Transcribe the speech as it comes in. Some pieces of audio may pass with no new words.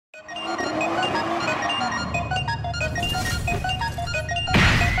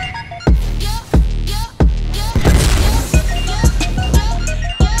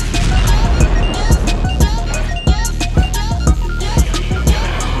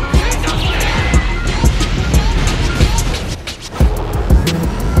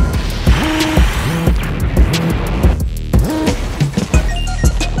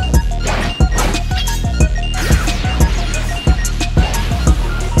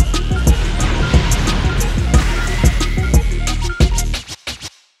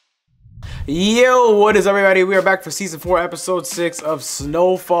Yo, what is up, everybody? We are back for season 4, episode 6 of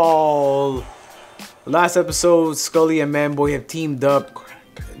Snowfall. Last episode, Scully and Manboy have teamed up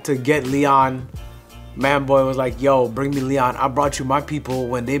to get Leon. Manboy was like, yo, bring me Leon. I brought you my people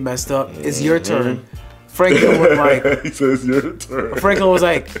when they messed up. It's your turn. Franklin was like, he says your turn. Franklin was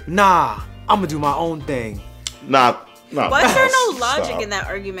like, nah, I'm gonna do my own thing. Nah. Why is there no logic in that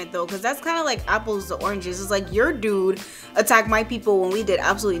argument though? Because that's kind of like apples to oranges. It's like your dude attacked my people when we did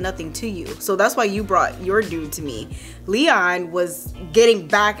absolutely nothing to you. So that's why you brought your dude to me. Leon was getting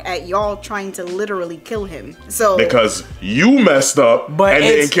back at y'all trying to literally kill him. So because you messed up and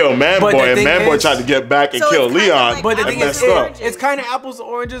didn't kill Manboy, and Manboy tried to get back and kill Leon. Like, but the thing is, up. It's kind of apples to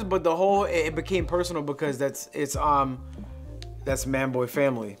oranges, but the whole it became personal because that's Manboy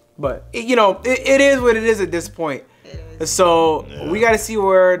family. But it is what it is at this point. So we got to see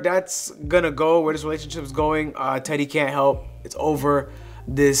where that's gonna go, where this relationship is going. Teddy can't help; it's over.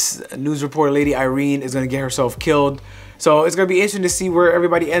 This news reporter lady Irene is gonna get herself killed. So it's gonna be interesting to see where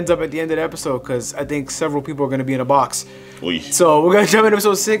everybody ends up at the end of the episode, because I think several people are gonna be in a box. Oui. So we're gonna jump into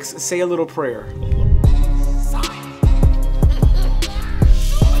episode 6. Say a little prayer.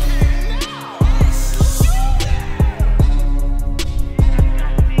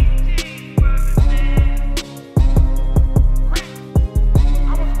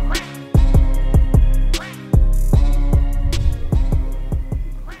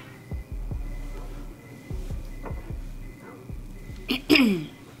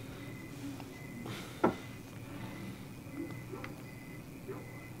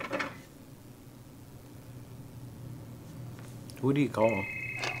 Who do you call?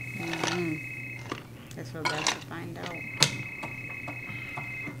 Guess we're about to find out.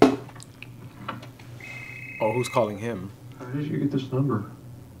 Oh, who's calling him? How did you get this number?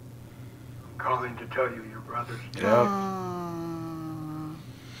 I'm calling to tell you your brother's dead. Yep.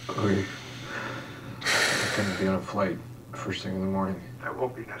 Okay. I'm gonna be on a flight first thing in the morning. That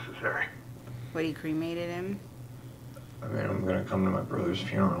won't be necessary. What, he cremated him? I mean, I'm gonna come to my brother's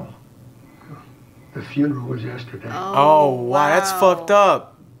funeral. The funeral was yesterday. Oh, wow, that's fucked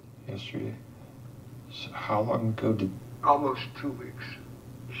up. Yesterday? So how long ago did... Almost 2 weeks.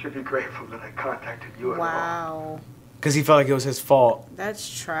 You should be grateful that I contacted you at all. Wow. Because he felt like it was his fault.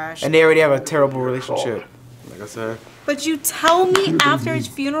 That's trash. And they already have a terrible relationship, like I said. But you tell me after his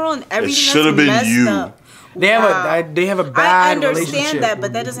funeral and everything should have that's been messed you. up. They have a bad relationship. I understand that,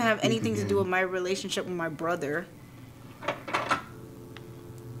 but that doesn't have anything to do with my relationship with my brother.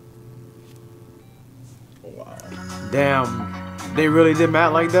 Damn, they really did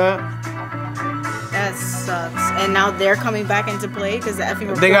Matt like that? That sucks. And now they're coming back into play because the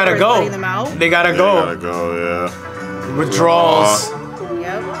effing They gotta reporter is go. letting them out. They gotta go. They gotta go, yeah. Withdrawals.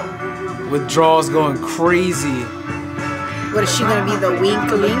 Yep. Withdrawals going crazy. What is she gonna be, the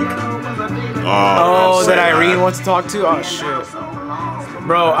wink link? Oh, that Irene wants to talk to? Oh shit.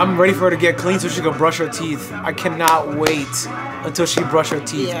 Bro, I'm ready for her to get clean so she can brush her teeth. I cannot wait until she brush her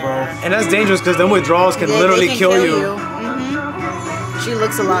teeth, bro. And that's dangerous because them withdrawals can literally kill you. She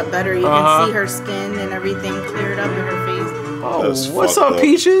looks a lot better. You can see her skin and everything cleared up in her face. Oh, what's up,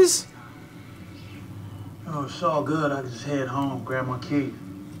 Peaches? Oh, it's all good. I can just head home, grab my key.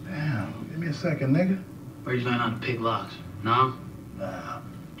 Damn, give me a second, nigga. Where you land on the pig locks? No? Nah,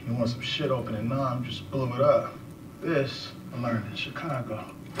 you want some shit opening? Nah, I'm just blew it up. This, I learned in Chicago.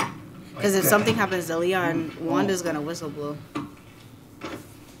 Because if something happens to Leon, Wanda's gonna whistle blow.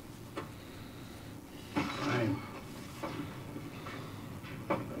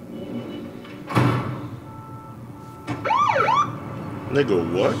 Nigga,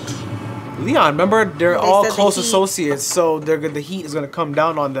 what? Leon, remember they're all close associates, so the heat is gonna come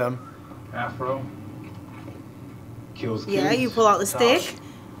down on them. Afro kills kids. Yeah, you pull out the stick.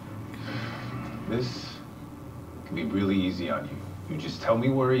 This can be really easy on you. You just tell me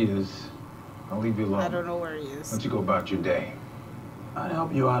where he is. I'll leave you alone. I don't know where he is. Why don't you go about your day? I'd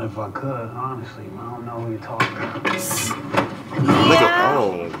help you out if I could, honestly. I don't know who you're talking about. Nigga,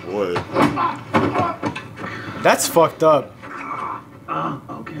 oh boy. That's fucked up.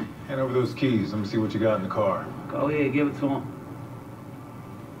 Okay. Hand over those keys. Let me see what you got in the car. Go ahead, give it to him.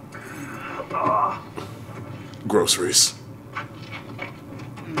 Groceries.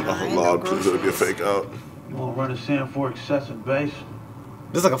 Oh Lord, please let it be a fake out. You want to run a sand for excessive bass?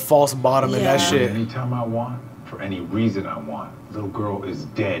 There's like a false bottom in that shit. Anytime I want, for any reason I want. Little girl is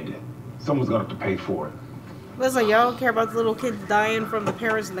dead. Someone's gonna have to pay for it. But it's like y'all don't care about the little kids dying from the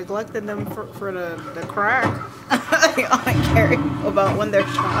parents neglecting them for the crack. Y'all don't care about when they're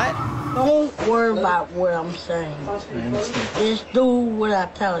shot. Don't worry about what I'm saying. Just do what I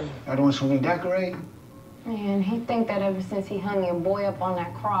tell you. I doing some redecorating? Man, he think that ever since he hung your boy up on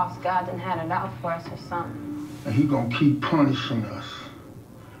that cross, God done had it out for us or something. And he gonna keep punishing us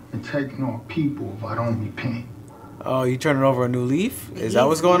and taking on people if I don't repent. Oh, you turning over a new leaf? Is that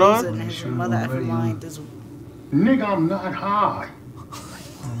what's going on? His mother effing mind is... Nigga, I'm not high.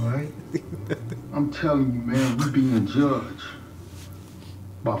 All right? I'm telling you, man, we being judged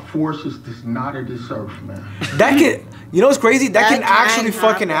by forces that's not of this earth, man. That can, you know what's crazy? That can actually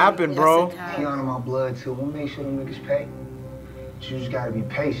fucking happen, bro. He under my blood too. We'll make sure them niggas pay. But you just gotta be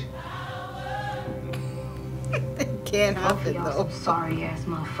patient. Can't happen though. Sorry ass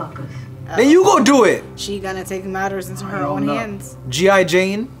motherfuckers. Then you go do it. She gonna take matters into her own hands. G.I.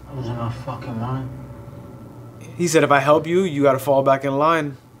 Jane. I was in my fucking mind. He said, if I help you, you gotta fall back in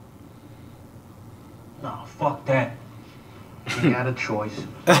line. No, fuck that. He had a choice.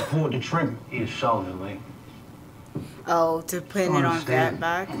 I pulled the trigger. He showed it, like. Oh, to pin it on that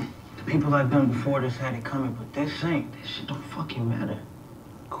back? The people I've done before this had it coming, but this ain't. This shit don't fucking matter.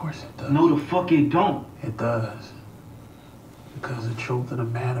 Of course it does. No, the fuck it don't. It does. Because the truth of the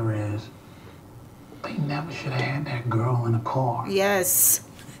matter is, they never should have had that girl in the car. Yes.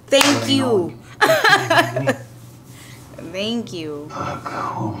 Thank you. Thank you.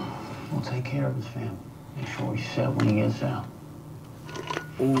 Fuck, we'll take care of his family. Make sure he's set when he gets out.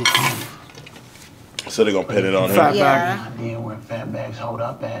 Ooh. So they're gonna pin it on him. Fat Yeah. Idea where Fatback's hold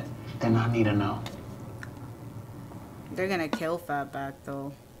up at, then I need to know. They're gonna kill Fatback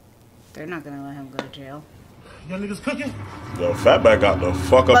though. They're not gonna let him go to jail. Y'all niggas cooking? Yo, Fatback got the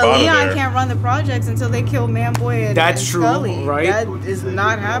fuck up But out of Leon there. can't run the projects until they kill Manboy and That's true, Scully. right? That is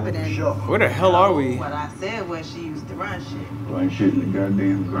not happening. Where the hell are we? What I said was she used to run shit. Like shit in the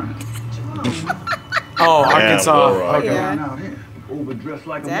goddamn ground. Oh, Arkansas. Bro, Okay. Yeah. Overdressed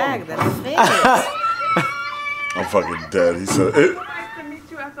like Dag, a the motherfucker. face. I'm fucking dead. He said it. Nice to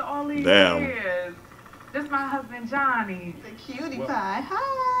meet you after all these Damn. years. This my husband Johnny. The cutie pie.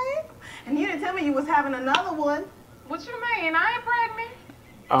 Hi. And you didn't tell me you was having another one. What you mean? I ain't pregnant.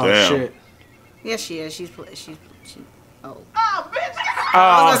 Oh, Damn. shit. Yes, she is. She. Oh. Oh, bitch.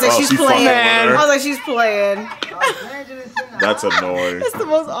 I was gonna say she's she playing. fucking with her. I was like, she's playing. That's annoying. It's the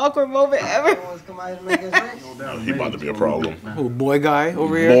most awkward moment ever. He about to be a problem. Oh, boy guy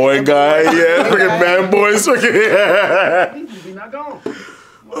over here. Boy guy, yeah. Freaking man boys.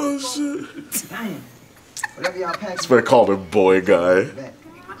 Oh shit. Damn. Whatever y'all pack. It's better call him boy guy.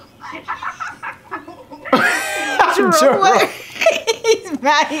 What? He's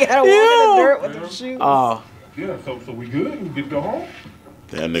mad. He gotta walk in the dirt with his shoes. Oh. Yeah, so we good? We good to go home?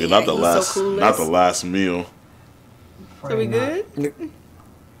 Damn nigga, not the he's last, so clueless. not the last meal. So we good?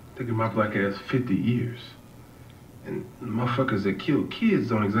 Taking my black ass 50 years. And motherfuckers that kill kids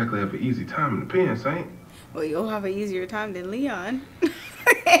don't exactly have an easy time in the pants, ain't? Well, you'll have an easier time than Leon.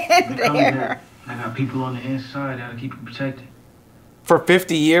 I got people on the inside that'll keep you protected. For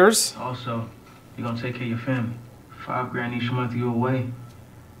 50 years? Also, you're gonna take care of your family. $5 grand each month you away.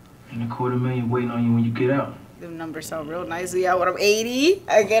 And $250,000 waiting on you when you get out. The numbers sound real nicely out when I'm 80.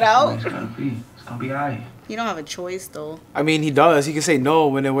 I get out. It's gonna be alright. You don't have a choice though. I mean, he does. He can say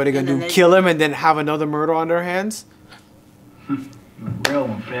no, and then what are they gonna do? Kill him and then have another murder on their hands? Real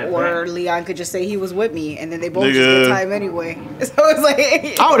one, fat Or Leon could just say he was with me, and then they both just get time anyway. So it's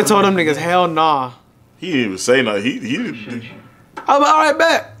like I would have told them niggas, hell nah. He didn't even say nothing. He didn't. I was like, all right,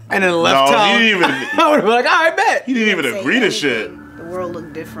 bet. And then left No, town. he didn't even. I would have been like, all right, bet. He didn't even agree to shit. the world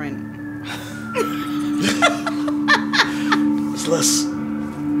looked different. It's less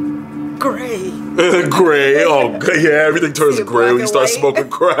Gray. gray. Oh, yeah, everything turns See, gray when you black start and smoking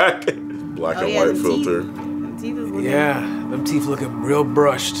crack. Black Oh, and yeah, white the filter. Teeth is looking. Yeah, them teeth looking real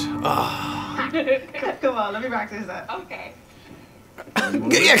brushed. Ah. Come on, let me rock this up. Okay.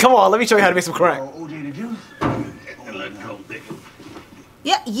 Yeah, come on, let me show you how to make some crack. OJ the juice. Let's go, dick.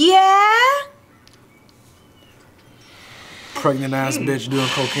 Yeah. Pregnant ass bitch doing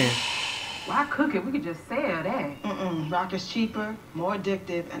cocaine. Why cook it? We could just sell that. Rock is cheaper, more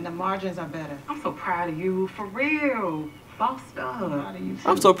addictive, and the margins are better. I'm so proud of you. For real. Bossed up. Proud of you, too.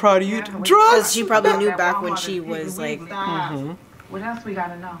 I'm so proud of you. Because Drugs. she probably knew back when she was like, What else we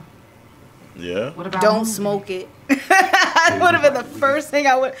gotta know? Yeah. What about don't smoke it. That would have been the first thing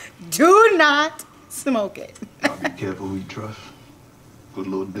I would. Do not smoke it. Be careful who you trust. Put a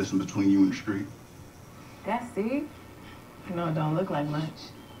little distance between you and the street. That's it. I know it don't look like much,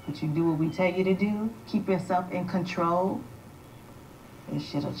 but you do what we tell you to do. Keep yourself in control. This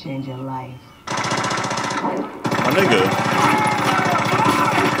shit'll change your life. My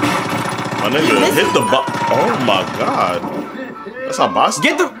nigga hit the oh my god. That's how boss.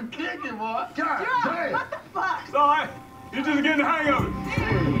 Get the. What the fuck? Sorry, you're just getting the hang of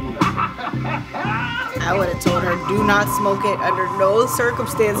it. I would have told her, do not smoke it under no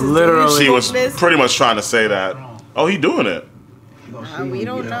circumstances. Literally. She was pretty much trying to say that. Oh, he doing it. We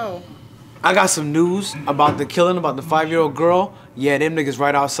don't know. I got some news about the killing, about the 5-year-old girl. Yeah, them niggas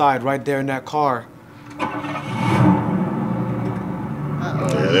right outside, right there in that car.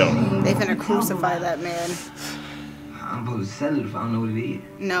 Uh-oh. They finna crucify that man. I'm supposed to sell it if I don't know what it is.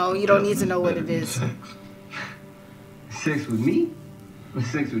 No, you don't need to know what it is. Sex with me? Or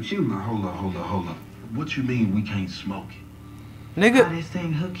sex with you? Now, hold up. What you mean we can't smoke it? Nigga. How this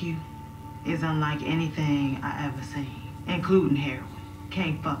thing hook you is unlike anything I ever seen, including heroin.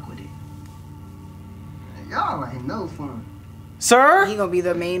 Can't fuck with it. Y'all ain't no fun. Sir? He gonna be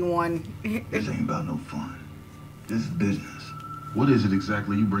the main one. This ain't about no fun. This is business. What is it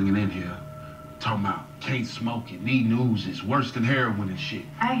exactly you bringing in here? Talking about can't smoke it, need news, it's worse than heroin and shit.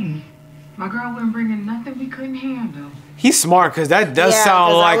 Hey, my girl wasn't bringing nothing we couldn't handle. He's smart, because that does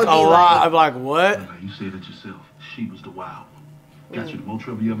sound like a lot. I'm like, what? You said it yourself. She was the wild one. Got you the most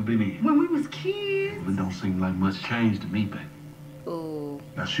trouble you ever been in. When we was kids. Well, it don't seem like much changed to me, baby. Ooh.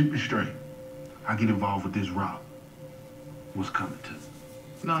 Now shoot me straight. I get involved with this rock. What's coming to?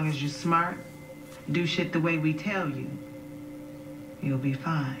 As long as you're smart, do shit the way we tell you, you'll be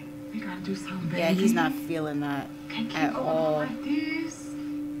fine. We gotta do something, baby. Yeah, he's not feeling that at all. Like this.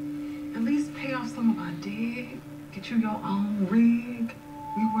 At least pay off some of our debt. Get you your own rig.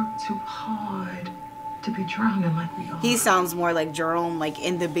 We work too hard to be drowning like we are. He sounds more like Jerome, like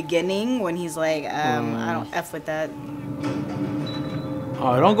in the beginning when he's like, I don't F with that.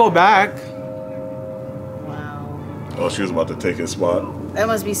 Oh, don't go back. Wow. Oh, she was about to take his spot. That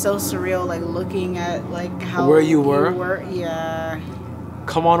must be so surreal, like looking at like how where you were. Yeah.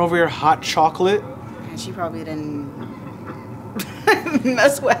 Come on over here, hot chocolate. And she probably didn't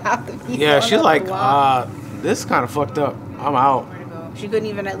mess with half the people. Yeah, she's like, this is kind of fucked up. I'm out. She couldn't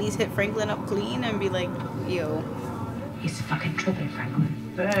even at least hit Franklin up clean and be like, yo. He's fucking tripping,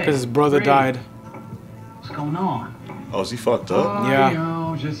 Franklin. Because his brother died. What's going on? Oh, is he fucked up? Yeah. You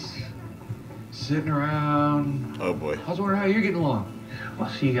know, just sitting around. Oh boy. I was wondering how you're getting along. Well,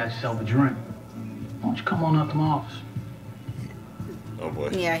 I see you got yourself a drink. Why don't you come on up to my office? Oh boy.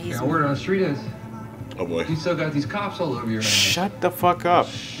 Yeah, he's. Yeah, word on the street is. Oh boy. You still got these cops all over your ass. Shut the fuck up.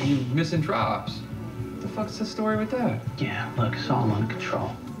 And you missing drops. What the fuck's the story with that? Yeah, look, it's all under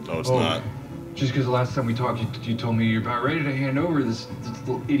control. No, it's not. Just because the last time we talked, you told me you're about ready to hand over this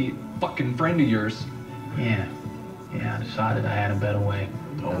little idiot fucking friend of yours. Yeah, I decided I had a better way.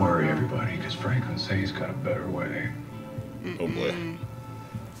 Don't worry, everybody, because Franklin says he's got a better way. Oh boy.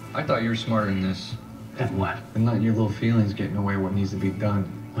 I thought you were smarter than this. Then what? And letting your little feelings get in the way of what needs to be done.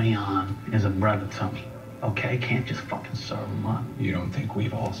 Leon is a brother to me. Okay, can't just fucking serve him up. You don't think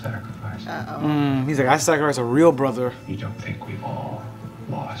we've all sacrificed? He's like, I sacrificed a real brother. You don't think we've all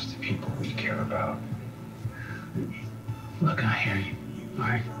lost people we care about? Look, I hear you, all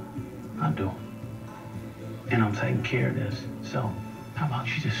right? I do. And I'm taking care of this. So, how about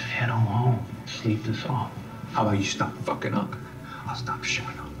you just head on home, sleep this off? How about you stop fucking up? I'll stop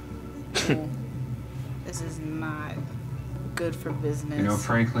showing up. This is not good for business. You know,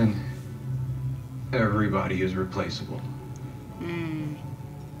 Franklin, everybody is replaceable. And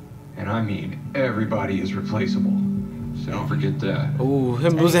I mean, everybody is replaceable. So don't forget that. Ooh,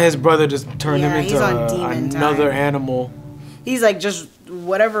 him losing his brother just turned him into another animal. He's like, just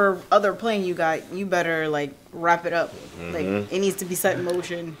whatever other plan you got, you better like wrap it up. Like it needs to be set in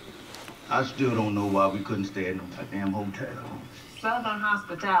motion. I still don't know why we couldn't stay in no goddamn hotel. Southern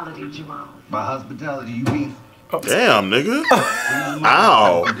hospitality, Jerome. By hospitality, you mean? Oh. Damn, nigga.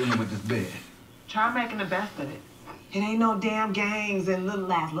 Ow. I'm dealing with this bed. Try making the best of it. It ain't no damn gangs in Little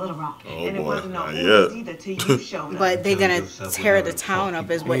Rock. Oh, and it boy. wasn't no Not Ubers yet. either till you showed up. But they're gonna tear the town up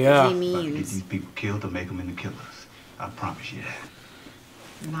is what he Get means. these people killed to make them into killers. I promise you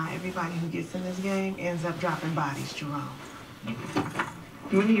that. Not everybody who gets in this game ends up dropping bodies, Jerome.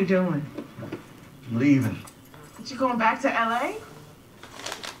 What are you doing? I'm leaving. But you going back to LA?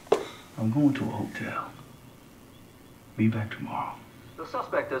 I'm going to a hotel. Be back tomorrow. The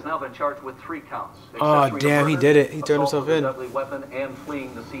suspect has now been charged with 3 counts. Oh, damn, he did it. He turned himself in. Deadly weapon and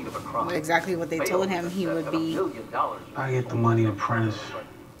fleeing the scene of a crime. Exactly what they told him he would be. I get the money to Prentice.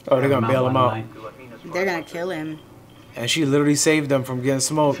 Oh, they're gonna bail him out. They're gonna kill him. And she literally saved them from getting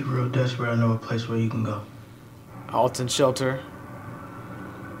smoked. If you're real desperate, I know a place where you can go. Alton Shelter.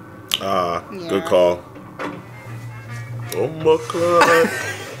 Good call. Oh my God.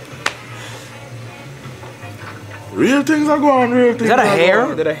 Real things are going real things. Is that a are hair?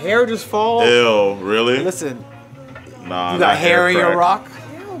 going. Did a hair just fall? Ew, really? Listen. Nah, you got hair in your rock?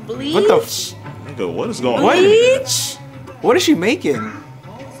 Bleach. What the Nigga, what is going on? Bleach? What is she making?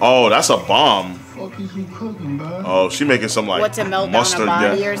 Oh, that's a bomb. Oh, she making some like what to melt mustard down a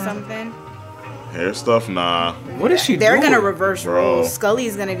body gas. or something. Hair stuff, nah. What is she They're doing? gonna reverse Bro. roles.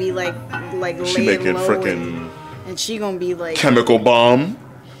 Scully's gonna be like She laying making low freaking and she gonna be like chemical bomb.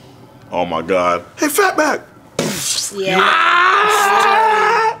 Oh my god. Hey, fatback. yeah.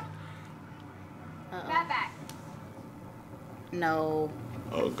 Fatback. No.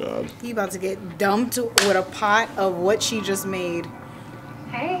 Oh god. He about to get dumped with a pot of what she just made.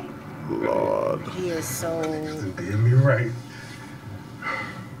 Hey. Lord. He is so. Get me right.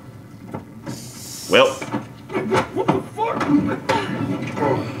 Well.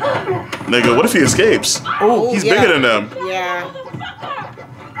 Nigga, what if he escapes? Oh, he's yeah. bigger than them. Yeah.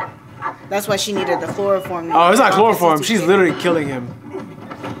 That's why she needed the chloroform. Oh, it's not chloroform. She's literally killing him.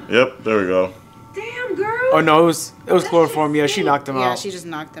 Yep, there we go. Damn, girl. Oh no, it was chloroform. Yeah, she knocked him Yeah, out. she just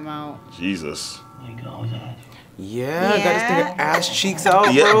knocked him out. Jesus. Yeah, got this nigga ass cheeks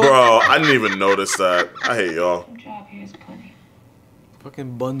out, Yeah, bro. bro, I didn't even notice that. I hate y'all.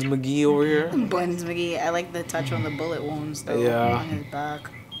 Fucking Buns McGee over here. Buns McGee. I like the touch on the bullet wounds though. Yeah. On his back.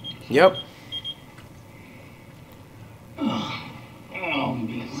 Yep. You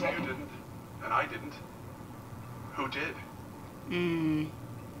didn't, and I didn't. Who did?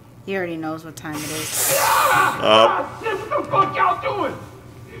 He already knows what time it is. Shit, what the fuck y'all doing?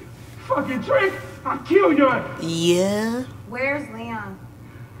 Fucking trick! I'll kill your ass. Yeah. Where's Leon?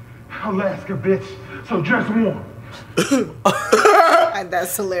 Alaska, bitch. So dress warm.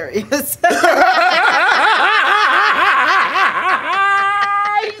 That's hilarious.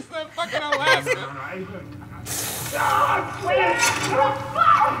 You said fucking Alaska.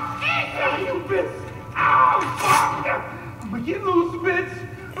 You bitch! Oh, fuck! I'ma get loose,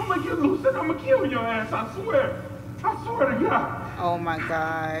 bitch! I'ma get loose and I'ma kill your ass, I swear! I swear to God! Oh my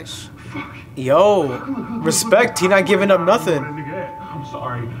gosh. Yo, respect. He not giving up nothing. I'm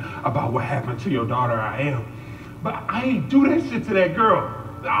sorry about what happened to your daughter, I am. But I ain't do that shit to that girl.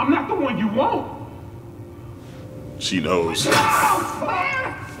 I'm not the one you want. She knows. Where's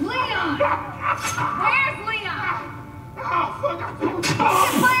Leon? Where's Leon?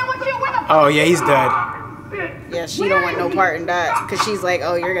 Oh yeah, he's dead. Yeah, she don't want no part in that because she's like,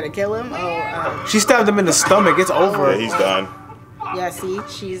 oh, you're gonna kill him. Oh, She stabbed him in the stomach. It's over. Yeah, he's done. yeah. See,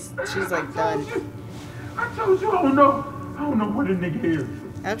 she's like done. I told you I don't know what a nigga is.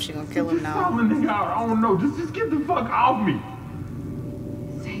 Yep, she gonna kill him Tell now. the nigga out. I don't know. Just get the fuck off me.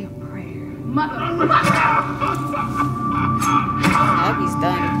 Say a prayer. Mother. Yep, he's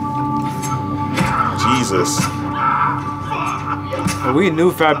done. Jesus. We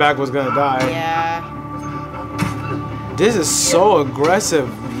knew Fatback was gonna die. Yeah. This is so aggressive.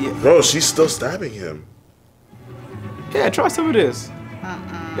 Yeah. Bro, she's still stabbing him. Yeah, try some of this.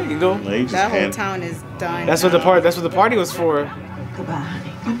 There you go. No, he just That whole can't- town is done. That's what the party was for. Goodbye.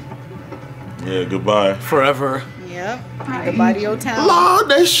 Yeah, goodbye. Forever. Yep. Goodbye to your town. Lord,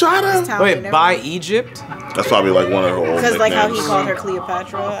 they shot him. Wait, by Egypt? That's probably like one of her old Because like how he nicknames. called her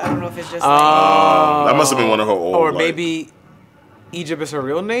Cleopatra. I don't know if it's just That must have been one of her old. Or like- maybe Egypt is her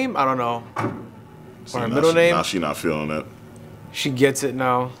real name? I don't know. See, Or her now middle name? Now she not feeling it. She gets it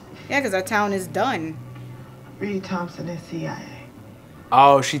now. yeah, because that town is done. Reed Thompson is CIA.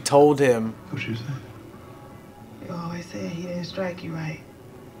 Oh, she told him. What you say? You always said he didn't strike you right.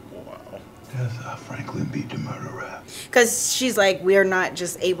 That's how Franklin beat the murder rap. Because she's like, we're not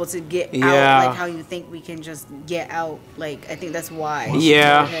just able to get Yeah. out like how you think we can just get out. Like, I think that's why.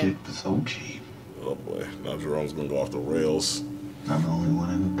 Yeah. Shit was so cheap. Oh boy, now Jerome's gonna go off the rails. I'm the only one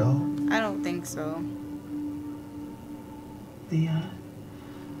in the dog. I don't think so. Leon,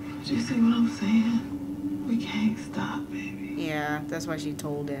 do you see what I'm saying? We can't stop, baby. Yeah, that's why she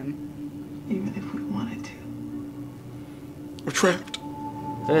told him. Even if we wanted to. We're trapped.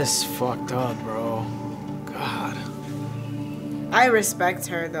 This fucked up, bro. God. I respect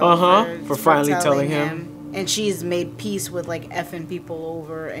her though. For finally telling him. And she's made peace with like effing people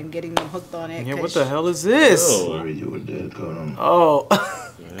over and getting them hooked on it. Yeah, 'cause what the hell is this? Sorry you were dead, Colonel. Oh.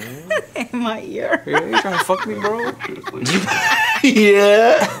 in my ear. Yeah, you trying to fuck me, bro?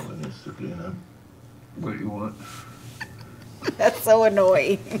 Yeah. What do you want? That's so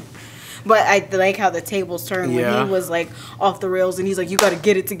annoying. But I like how the tables turned when Yeah. he was like off the rails and he's like, you got to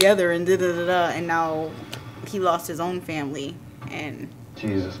get it together and da da da da. And now he lost his own family. And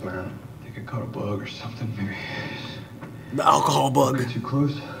Jesus, man. I think I caught a bug or something, maybe. The alcohol bug. Get too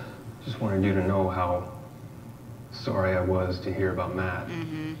close. Just wanted you to know how sorry I was to hear about Matt.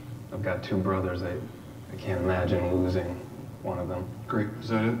 I've got two brothers. I can't imagine losing one of them. Great. Is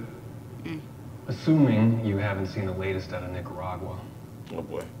that it? Assuming you haven't seen the latest out of Nicaragua. Oh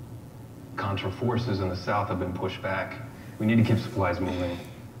boy. Contra forces in the south have been pushed back. We need to keep supplies moving.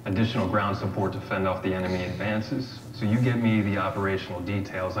 additional ground support to fend off the enemy advances. So you get me the operational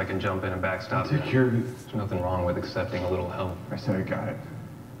details. I can jump in and backstop you. There's nothing wrong with accepting a little help. I said I got it.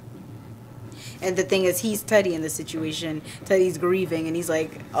 And the thing is, he's Teddy in this situation. Teddy's grieving, and he's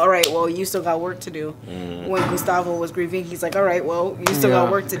like, all right, well, you still got work to do. When Gustavo was grieving, he's like, all right, well, you still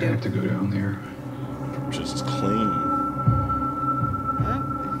got work to do. I have to go down there. Just clean.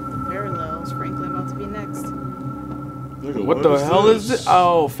 The parallels. Franklin about to be next. Nigga, What the hell is this?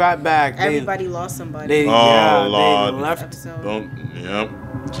 Oh, Fatback. Everybody lost somebody. They, Oh, yeah, Lord. they left. Episode. Yep.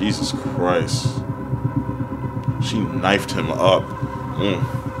 Jesus Christ. She knifed him up.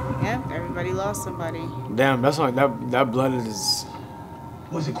 Yeah, everybody lost somebody. Damn, that's like that blood is.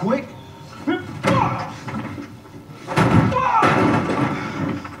 Was it quick?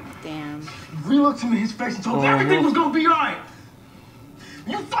 Damn. We looked him in his face and told him everything was gonna be alright.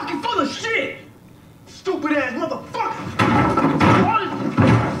 You fucking full of shit! Stupid ass motherfucker! All this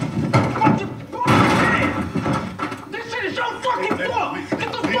fucking bullshit! This shit is your fucking fault!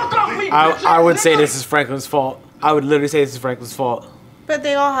 Get the fuck off me! I would say this is Franklin's fault. I would literally say this is Franklin's fault. But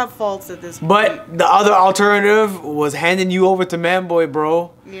they all have faults at this point. But the other alternative was handing you over to Manboy,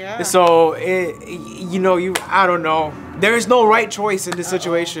 bro. Yeah. So I don't know. There is no right choice in this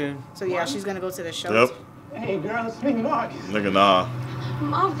situation. So yeah, she's gonna go to the shelter. Yep. Hey girl, let's make noise. Nigga, nah.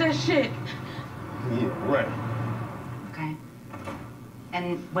 I'm off that shit. Yeah, right. Okay.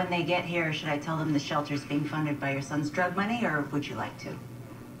 And when they get here, should I tell them the shelter's being funded by your son's drug money, or would you like to?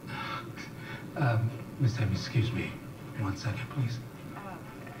 Miss Amy, excuse me. 1 second, please.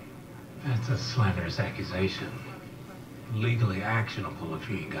 That's a slanderous accusation. Legally actionable if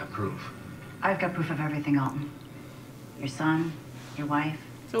you ain't got proof. I've got proof of everything, Alton. Your son, your wife.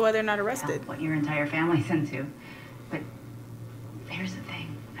 So why they're not arrested? Hell, what your entire family's into. But here's the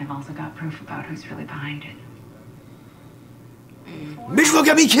thing. I've also got proof about who's really behind it. Bitch will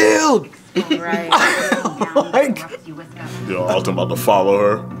get me killed! Right. Yo, Alton about to follow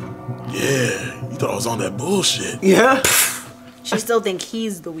her. Yeah, you thought I was on that bullshit. Yeah. She still think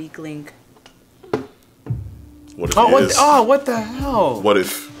he's the weak link. What if he is? What the hell? What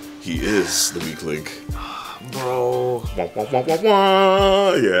if he is the weak link? Bro. Wah, wah, wah, wah,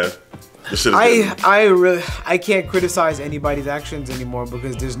 wah. Yeah. This shit is I can't criticize anybody's actions anymore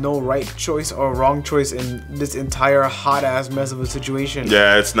because there's no right choice or wrong choice in this entire hot ass mess of a situation.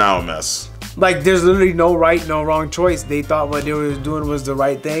 Yeah, it's now a mess. Like, there's literally no right, no wrong choice. They thought what they were doing was the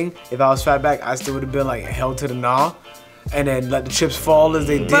right thing. If I was Fatback, I still would have been like held to the gnaw and then let the chips fall as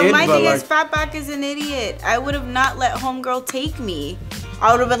they did. But my thing is, Fatback is an idiot. I would have not let homegirl take me.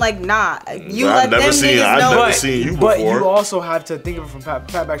 I would have been like, nah, you let them niggas know. I've never seen you before. But you also have to think of it from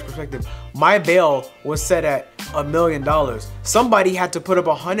Fatback's perspective. My bail was set at $1 million. Somebody had to put up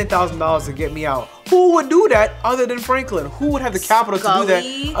 $100,000 to get me out. Who would do that other than Franklin? Who would have the capital to do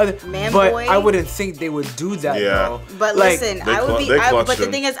that? But I wouldn't think they would do that, bro. But like, listen, but the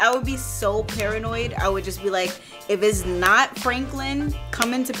thing is, I would be so paranoid. I would just be like, if it's not Franklin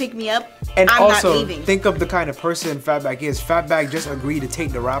coming to pick me up, and I'm also, not leaving. Think of the kind of person Fatback is. Fatback just agreed to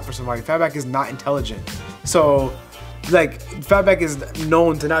take the rap for somebody. Fatback is not intelligent. So, like, Fatback is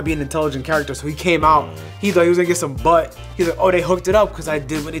known to not be an intelligent character. So he came out. He thought he was going to get some butt. He's like, oh, they hooked it up because I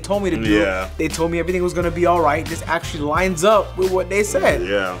did what they told me to do. Yeah. They told me everything was going to be all right. This actually lines up with what they said.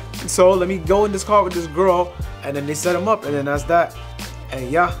 Yeah. So let me go in this car with this girl. And then they set him up. And then that's that. And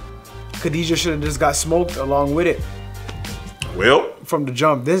yeah, Khadijah should have just got smoked along with it. Well, from the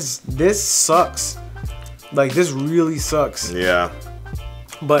jump, this sucks. Like, this really sucks. Yeah.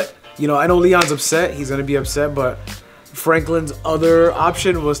 But you know, I know Leon's upset. He's gonna be upset. But Franklin's other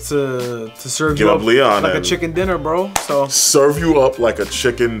option was to serve you up Leon like a chicken dinner, bro. So serve you up like a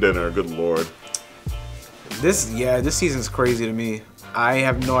chicken dinner. Good lord. This season's crazy to me. I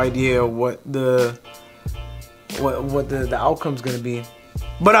have no idea what the outcome's gonna be.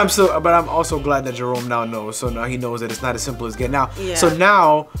 But I'm also glad that Jerome now knows. So now he knows that it's not as simple as getting out. Yeah. So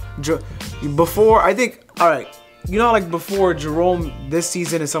now, before, I think, all right, you know, like before, Jerome this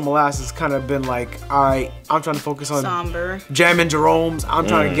season and Summer Last has kind of been like, all right, I'm trying to focus on somber, jamming Jerome's. I'm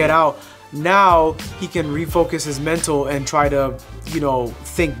trying to get out. Now he can refocus his mental and try to, you know,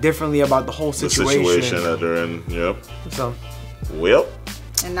 think differently about the whole situation. The situation that they're in. Yep. So. Well.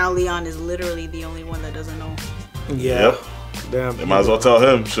 And now Leon is literally the only one that doesn't know. Yeah. Yep. Damn. They might as well tell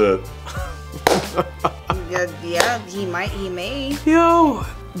him shit. yeah, he may. Yo,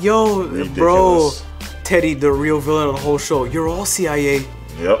 ridiculous. Bro, Teddy, the real villain of the whole show. You're all CIA.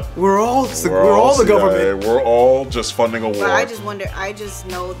 Yep. We're all the CIA. government. We're all just funding a war. But I just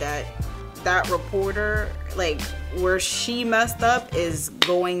know that reporter, like, where she messed up is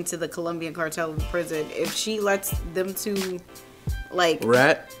going to the Colombian cartel prison. If she lets them two Like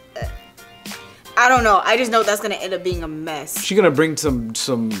rat. I don't know. I just know that's gonna end up being a mess. She's gonna bring some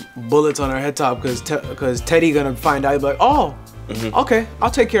bullets on her head top because Teddy gonna find out. He'll be like, oh, okay,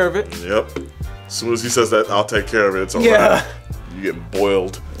 I'll take care of it. Yep. As soon as he says that, I'll take care of it. It's all right. You get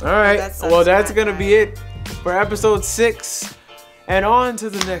boiled. All right. Well, that's gonna be it for episode 6. And on to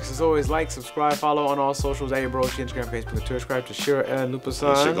the next. As always, like, subscribe, follow on all socials at YaBoyRoshi, Instagram, Facebook, and Twitter. Subscribe to Shira and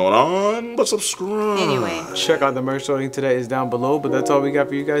Lupasan. Shit going on, but subscribe. Anyway, check out the merch link today is down below. But that's all we got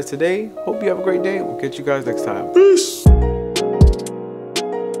for you guys today. Hope you have a great day. We'll catch you guys next time. Peace.